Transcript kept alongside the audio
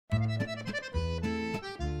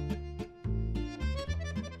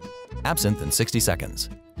Absinthe in 60 seconds.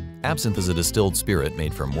 Absinthe is a distilled spirit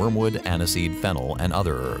made from wormwood, aniseed, fennel, and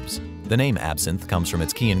other herbs. The name absinthe comes from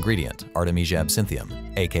its key ingredient, Artemisia absinthium,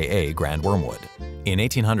 aka grand wormwood. In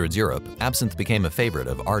 1800s Europe, absinthe became a favorite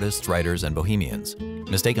of artists, writers, and bohemians.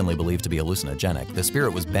 Mistakenly believed to be hallucinogenic, the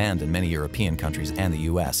spirit was banned in many European countries and the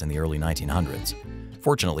US in the early 1900s.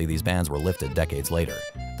 Fortunately, these bans were lifted decades later.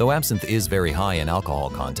 Though absinthe is very high in alcohol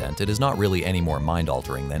content, it is not really any more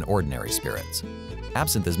mind-altering than ordinary spirits.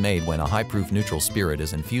 Absinthe is made when a high-proof neutral spirit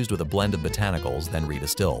is infused with a blend of botanicals, then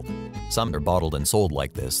redistilled. Some are bottled and sold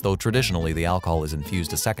like this, though traditionally the alcohol is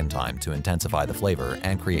infused a second time to intensify the flavor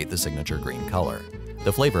and create the signature green color.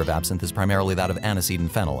 The flavor of absinthe is primarily that of aniseed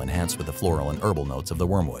and fennel, enhanced with the floral and herbal notes of the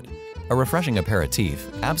wormwood. A refreshing aperitif,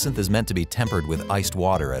 absinthe is meant to be tempered with iced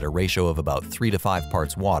water at a ratio of about 3 to 5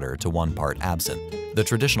 parts water to 1 part absinthe. The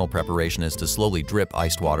traditional preparation is to slowly drip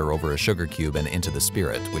iced water over a sugar cube and into the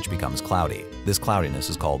spirit, which becomes cloudy. This cloudiness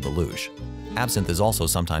is called the louche. Absinthe is also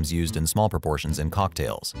sometimes used in small proportions in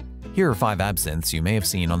cocktails. Here are 5 absinthes you may have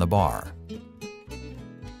seen on the bar.